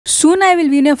Soon I will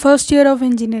be in a first year of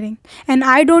engineering and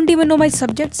I don't even know my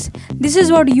subjects. This is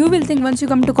what you will think once you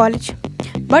come to college.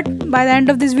 But by the end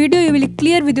of this video, you will be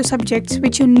clear with your subjects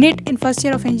which you need in first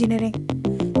year of engineering.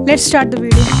 Let's start the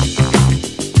video.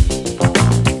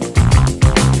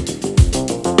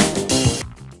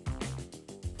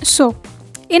 So,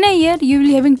 in a year, you will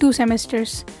be having 2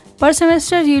 semesters. Per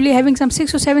semester, you will be having some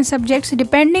 6 or 7 subjects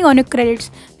depending on your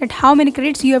credits, that how many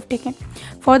credits you have taken.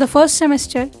 For the first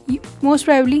semester, most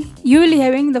probably,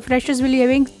 the freshers will be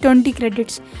having 20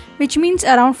 credits, which means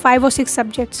around 5 or 6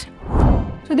 subjects.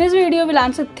 So this video will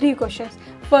answer 3 questions.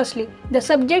 Firstly, the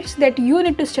subjects that you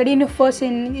need to study in your first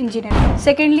year in engineering.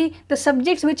 Secondly, the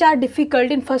subjects which are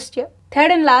difficult in first year. Third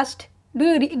and last, do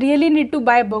you really need to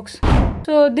buy books?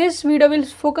 So this video will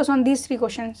focus on these 3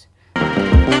 questions.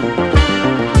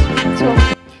 So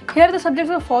here are the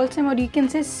subjects of fall sem, or you can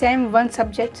say sem 1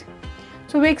 subjects.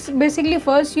 So basically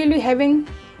first you will be having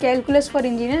calculus for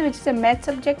engineers, which is a math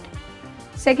subject.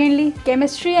 Secondly,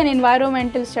 chemistry and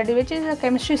environmental study, which is a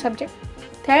chemistry subject.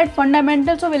 Third,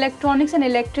 fundamentals of electronics and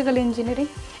electrical engineering.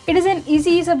 It is an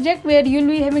easy subject where you will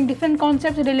be having different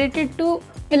concepts related to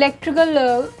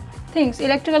electrical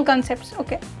electrical concepts.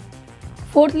 Okay.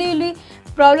 Fourthly, you will be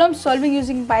problem solving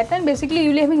using Python. Basically, you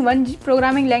will be having one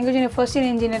programming language in your first year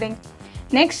in engineering.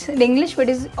 Next, the English, which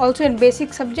is also a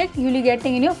basic subject you will be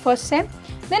getting in your first sem.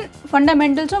 Then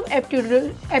fundamentals of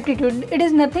aptitude. It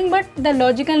is nothing but the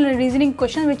logical and reasoning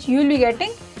questions which you will be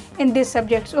getting in these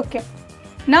subjects. Okay.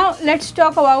 Now let's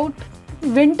talk about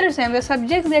winter sem, the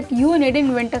subjects that you need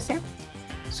in winter sem.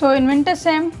 So in winter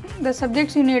sem, the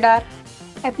subjects you need are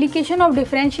application of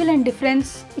differential and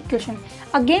difference equation.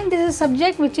 Again, this is a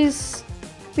subject which is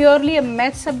purely a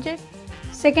math subject.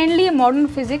 Secondly, a modern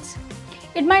physics.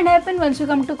 It might happen once you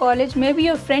come to college, maybe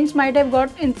your friends might have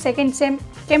got in second sem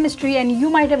chemistry and you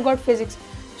might have got physics.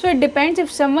 So it depends. If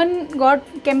someone got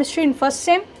chemistry in first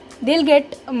sem, they'll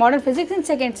get modern physics in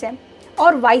second sem,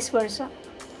 or vice versa.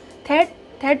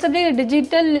 Third subject is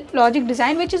digital logic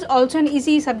design, which is also an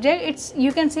easy subject. It's,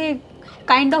 you can say,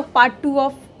 kind of part 2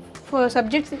 of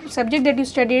subject that you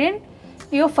studied in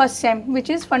your first sem, which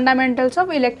is fundamentals of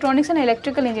electronics and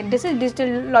electrical engineering. This is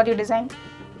digital logic design.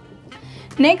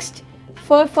 Next,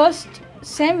 for first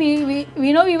sem, we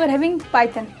know we were having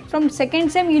Python. From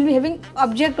second sem, you will be having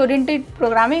object oriented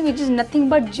programming, which is nothing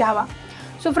but Java.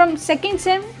 So from second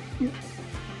sem,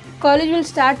 college will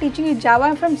start teaching you Java,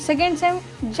 and from second sem,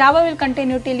 Java will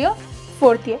continue till your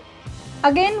 4th year.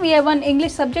 Again, we have one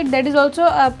English subject that is also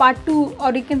a part 2,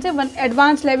 or you can say one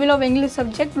advanced level of English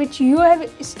subject which you have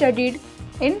studied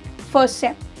in first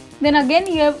sem. Then again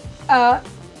you have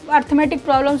arithmetic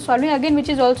problem solving, again, which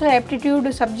is also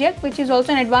aptitude subject, which is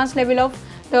also an advanced level of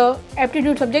the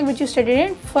aptitude subject which you studied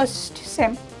in first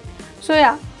sem. So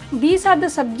yeah, these are the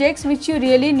subjects which you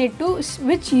really need to,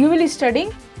 which you will be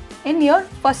studying in your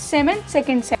first sem and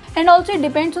second sem. And also it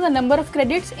depends on the number of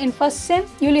credits. In first sem,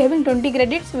 you will be having 20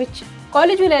 credits which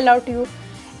college will allow to you,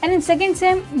 and in second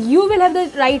sem, you will have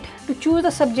the right to choose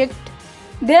the subject.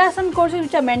 There are some courses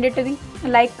which are mandatory,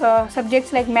 like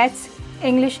subjects like maths,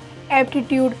 English,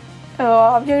 aptitude,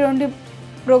 object-oriented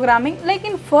programming. Like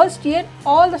in first year,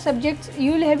 all the subjects,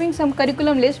 you will be having some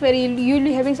curriculum list where you will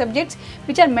be having subjects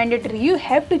which are mandatory. You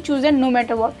have to choose them no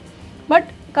matter what. But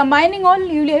combining all,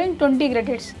 you will be having 20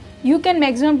 credits. You can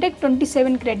maximum take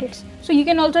 27 credits. So you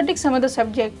can also take some other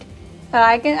subject.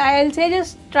 I'll say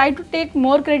just try to take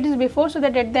more credits before, so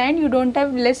that at the end you don't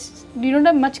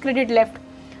have much credit left.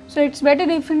 So it's better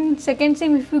if in second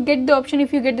sem, if you get the option,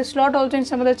 if you get the slot also in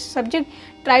some other subject,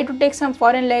 try to take some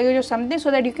foreign language or something, so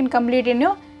that you can complete in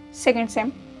your second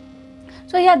sem.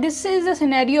 So yeah, this is the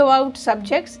scenario about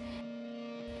subjects.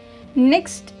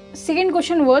 Next, second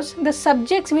question was the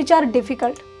subjects which are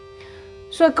difficult.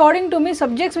 So according to me,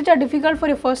 subjects which are difficult for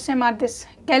your first sem are this: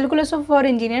 calculus for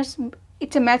engineers.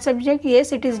 It's a math subject.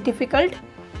 Yes, it is difficult.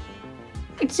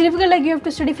 It's difficult, like you have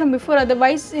to study from before,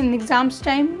 otherwise in exams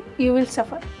time you will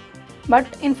suffer. But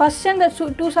in first sem, the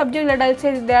 2 subjects that I'll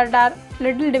say that are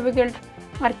little difficult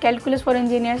are calculus for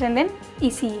engineers and then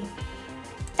ECE.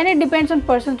 And it depends on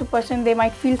person to person. They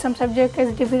might feel some subject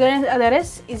as difficult and other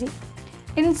as easy.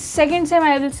 In second sem,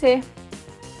 I will say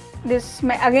this,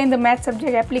 again, the math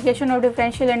subject, application of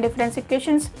differential and difference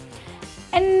equations,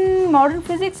 and modern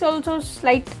physics also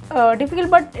slight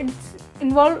difficult, but it's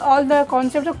involved all the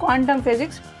concepts of quantum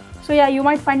physics. So yeah, you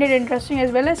might find it interesting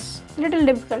as well as little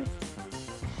difficult.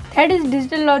 Third is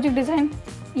digital logic design.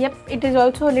 Yep, it is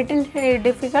also a little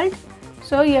difficult.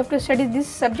 So you have to study this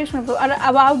subject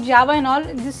about Java and all.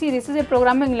 This is a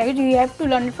programming language. You have to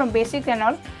learn it from basics and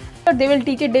all. They will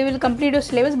teach it, they will complete your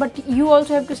syllabus, but you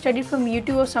also have to study from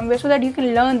YouTube or somewhere so that you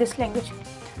can learn this language.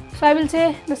 So I will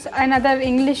say this another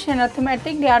English and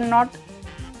arithmetic, they are not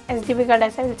as difficult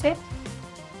as I will say.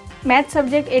 Math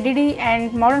subject, ADD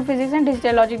and modern physics and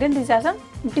digital logic, then these are some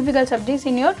difficult subjects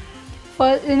in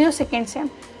your second sem.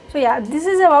 So yeah, this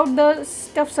is about the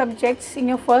tough subjects in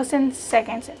your first and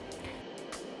second sem.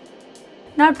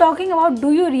 Now talking about,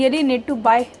 do you really need to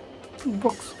buy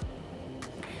books?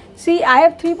 See, I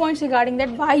have 3 points regarding that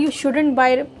why you shouldn't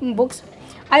buy books.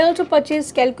 I also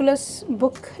purchased calculus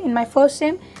book in my first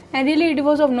sem and really it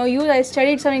was of no use. I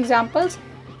studied some examples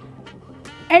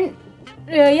and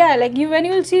yeah, like when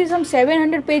you will see some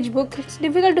 700 page book, it's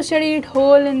difficult to study it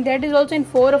whole, and that is also in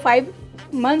 4 or 5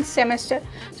 months semester.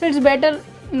 So it's better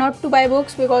not to buy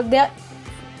books because they are,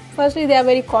 firstly they are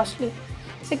very costly.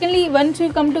 Secondly, once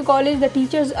you come to college, the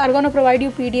teachers are going to provide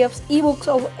you PDFs, ebooks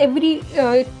of every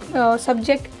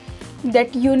subject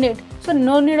that you need. So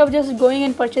no need of just going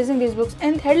and purchasing these books.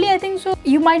 And thirdly, I think so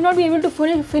you might not be able to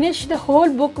finish the whole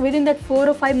book within that 4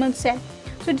 or 5 months sem.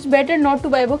 So it's better not to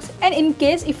buy books. And in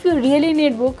case if you really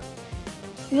need book,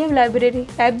 we have library.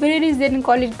 Library is there in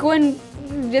college. Go and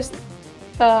just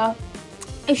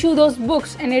issue those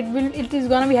books, and it is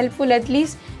gonna be helpful. At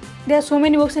least there are so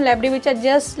many books in library which are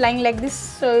just lying like this.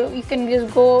 So you can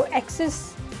just go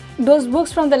access those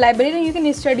books from the library and you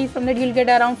can study from that. You'll get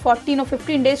around 14 or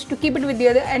 15 days to keep it with you,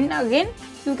 and again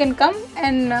you can come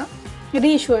and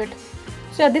reissue it.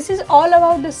 So this is all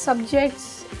about the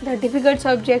subjects, the difficult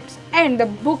subjects and the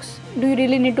books. Do you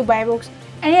really need to buy books?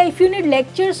 And yeah, if you need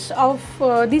lectures of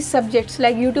these subjects,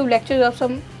 like YouTube lectures of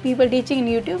some people teaching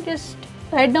in YouTube, just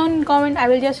write down in comment. I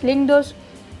will just link those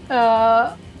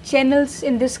channels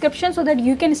in description so that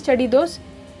you can study those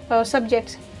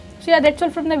subjects. So yeah, that's all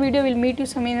from the video. We'll meet you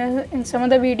in some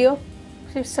other video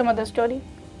with some other story.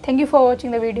 Thank you for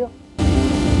watching the video.